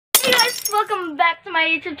guys, welcome back to my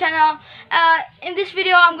YouTube channel. In this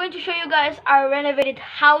video, I'm going to show you guys our renovated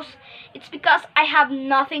house. It's because I have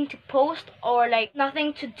nothing to post or like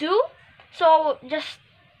nothing to do. So just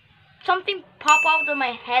something pop out of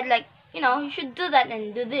my head like, you should do that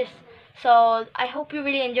and do this. So I hope you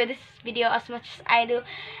really enjoy this video as much as I do.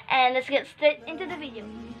 And let's get straight into the video.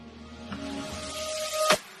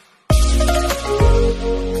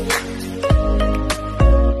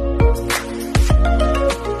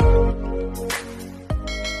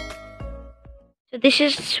 So this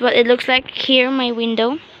is what it looks like here, my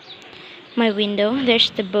window.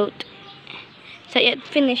 There's the boat. It's not yet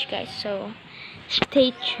finished, guys, so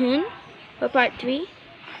stay tuned for part 3.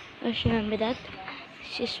 Just remember that.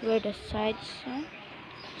 This is where the sides are.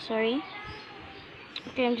 Sorry.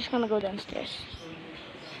 Okay, I'm just gonna go downstairs.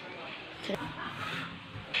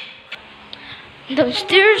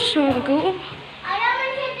 Downstairs we'll go.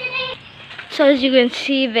 So as you can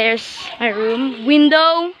see, there's my room.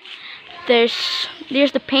 Window. There's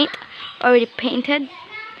the paint already painted.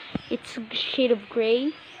 It's a shade of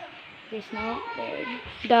gray. There's not there.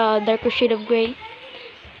 The darker shade of gray.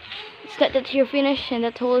 It's not that here finished, and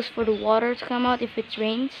that hole is for the water to come out if it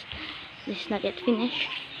rains. This is not yet finished.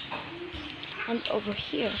 And over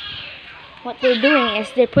here, what they're doing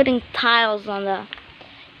is they're putting tiles on the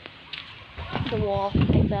wall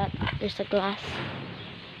like that. There's a glass.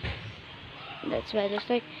 That's what it looks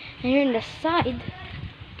like. And here on the side,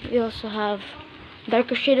 we also have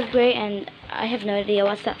darker shade of gray, and I have no idea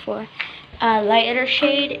what's that for. Lighter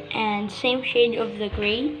shade and same shade of the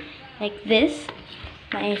gray, like this.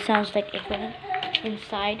 Mine sounds like echo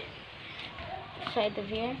inside of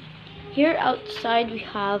here. Here outside we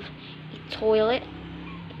have a toilet.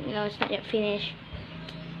 It's not yet finished.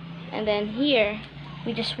 And then here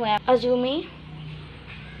we just swam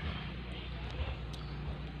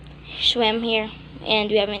here, and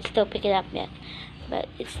we haven't still picked it up yet. But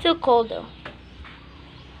it's still cold though.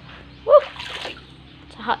 Woo!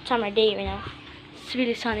 It's a hot summer day right now. It's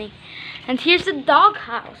really sunny. And here's the dog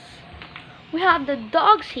house. We have the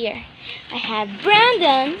dogs here. I have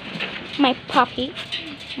Brandon, my puppy.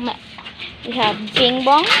 We have Bing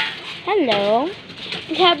Bong. Hello.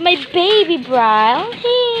 We have my baby Bryle.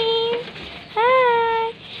 Hey.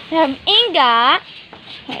 Hi. We have Inga.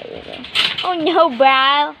 There we go. Oh no,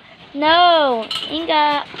 Bryle. No,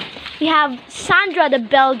 Inga. We have Sandra the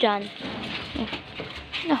Belgian.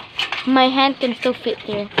 No, my hand can still fit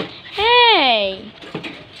there. Hey,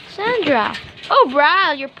 Sandra. Oh,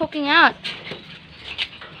 Bryle, you're poking out.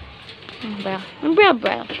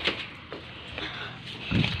 Bryle.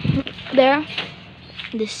 There,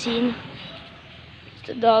 the scene.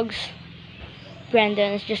 The dogs.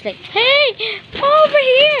 Brandon is just like, hey, over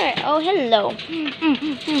here. Oh, hello.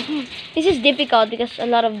 This is difficult because a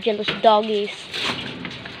lot of jealous doggies.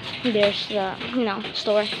 There's the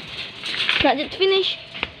store. Not yet finished.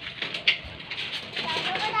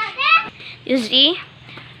 You see,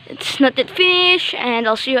 it's not yet finished, and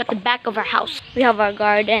I'll show you at the back of our house. We have our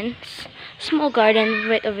gardens, small garden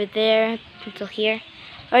right over there until here,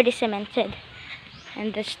 already cemented,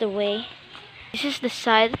 and that's the way. This is the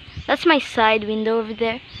side. That's my side window over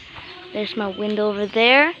there. There's my window over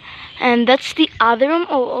there, and that's the other room.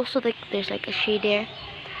 Oh, also there's like a shade there.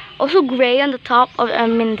 Also gray on the top of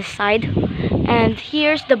the side. And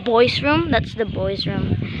here's the boys' room. That's the boys'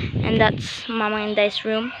 room. And that's Mama and Dai's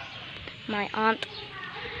room. My aunt.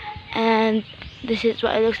 And this is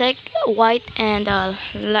what it looks like. White and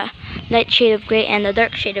light shade of gray and a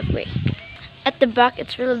dark shade of gray. At the back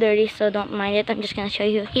it's really dirty, so don't mind it. I'm just gonna show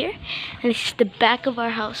you here. And this is the back of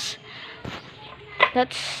our house.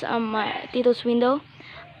 That's my Tito's window.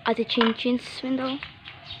 Ate Chin Chin's window.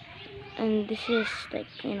 And this is like,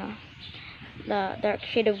 the dark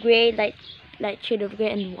shade of gray, light shade of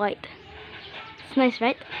gray, and white. It's nice,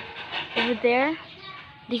 right? Over there,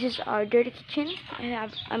 this is our dirty kitchen.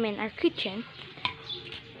 Our kitchen,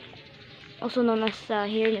 also known as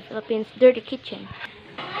here in the Philippines, dirty kitchen.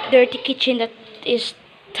 Dirty kitchen that is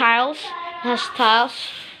tiles, has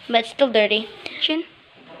tiles, but it's still dirty. Kitchen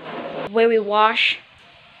where we wash.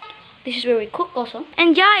 This is where we cook also.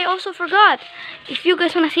 And yeah, I also forgot. If you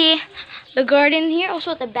guys wanna see the garden here, also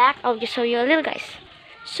at the back, I'll just show you a little, guys.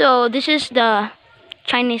 So this is the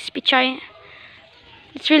Chinese pichay.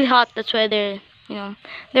 It's really hot, that's why they're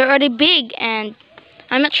already big, and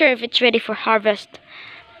I'm not sure if it's ready for harvest.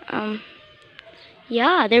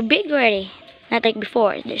 Yeah, they're big already. Not like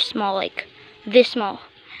before. They're small, like this small.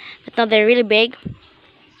 But now they're really big.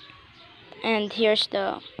 And here's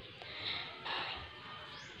the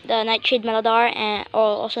nightshade maladar, and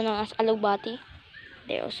also known as alugbati.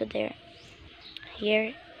 They're also there.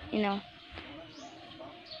 Here,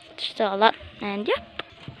 still a lot. And yeah,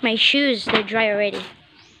 my shoes, they're dry already.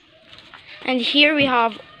 And here we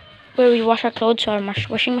have where we wash our clothes, our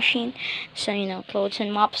washing machine. So, you know, clothes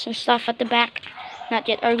and mops and stuff at the back. Not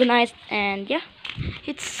yet organized. And yeah,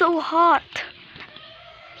 it's so hot.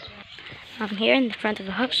 I'm here in the front of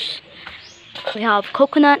the house. We have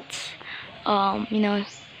coconuts. You know,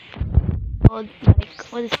 called, like,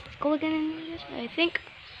 what is it called again in English? I think.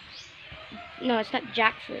 No, it's not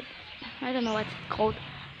jackfruit. I don't know what it's called.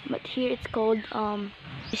 But here it's called,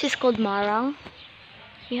 this is called marang.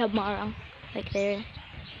 We have marang, like there.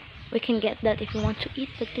 We can get that if you want to eat,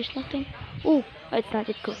 but there's nothing. Oh, it's not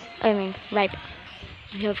yet cooked. I mean, ripe.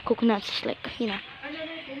 We have coconuts, like, you know,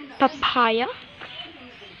 papaya.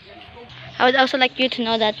 I would also like you to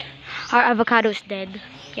know that our avocado is dead.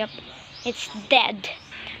 Yep, it's dead.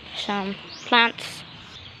 Some plants.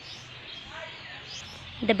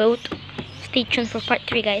 The boat. Stay tuned for part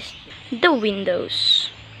 3, guys. The windows.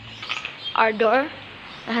 Our door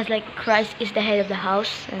that has like Christ is the head of the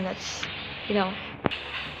house, and that's, you know.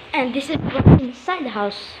 And this is what's inside the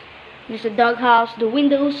house. There's the dog house, the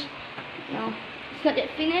windows. You know, it's not yet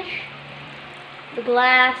finished. The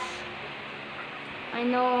glass. I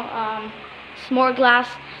know, more glass,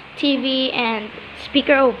 TV, and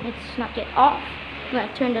speaker. Oh, it's not yet off. I'm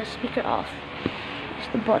gonna turn the speaker off. It's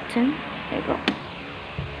the button. There you go.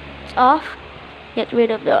 It's off. Get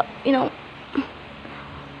rid of the, you know.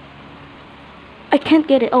 I can't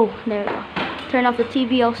get it. Oh, there we go. Turn off the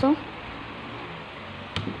TV also.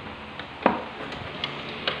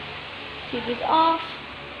 TV's off.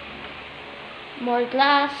 More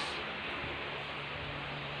glass.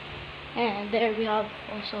 And there we have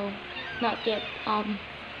also not yet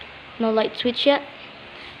no light switch yet.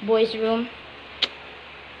 Boys' room.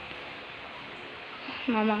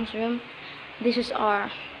 My mom's room. This is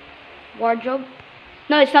our wardrobe.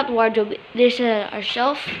 No, it's not wardrobe. This is our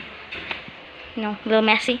shelf. You know, a little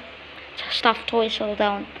messy. Stuffed toys all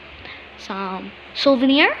down. Some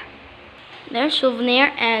souvenir. There's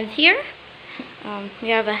souvenir, and here we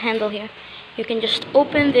have a handle here. You can just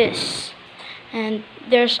open this, and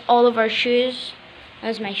there's all of our shoes.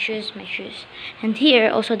 That's my shoes, And here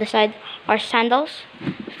also the side are sandals.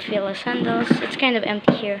 Fill of sandals. It's kind of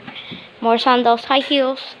empty here. More sandals, high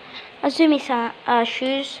heels, Azumi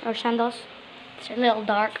shoes or sandals. It's a little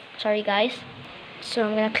dark. Sorry, guys. So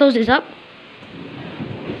I'm gonna close this up.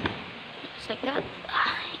 Just like that.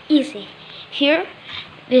 Easy. Here,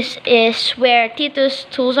 this is where Tito's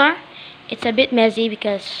tools are. It's a bit messy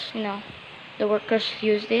because, you know, the workers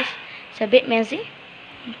use this. It's a bit messy.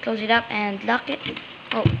 Close it up and lock it.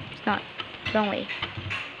 Oh, it's not. Wrong way.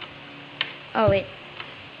 Oh, wait.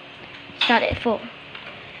 It's not at full.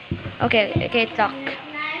 Okay, it's locked.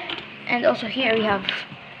 And also here we have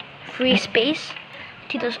free space.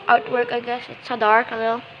 Tito's artwork, I guess. It's so dark, a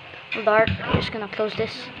little dark. I'm just gonna close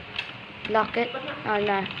this. Lock it. Oh,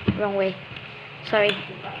 no. Wrong way. Sorry.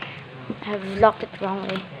 I have locked it wrong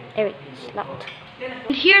way. There it is, locked.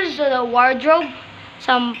 And here's the wardrobe.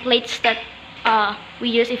 Some plates that we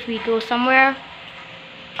use if we go somewhere.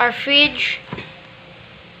 Our fridge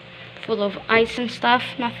full of ice and stuff,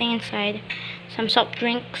 nothing inside. Some soft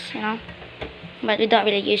drinks, you know, but we don't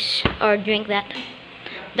really use or drink that.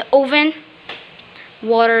 The oven,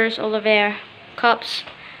 waters all over there, cups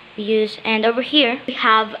we use. And over here we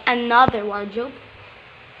have another wardrobe.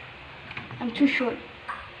 I'm too short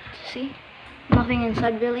to see. Nothing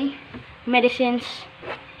inside really. Medicines.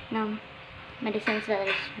 No, medicines that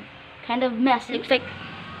is kind of messy. Looks like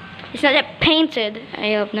it's not yet painted. I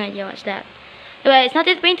have no idea what's that. But it's not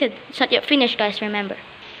yet painted. It's not yet finished, guys, remember.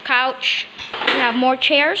 Couch. We have more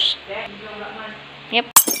chairs.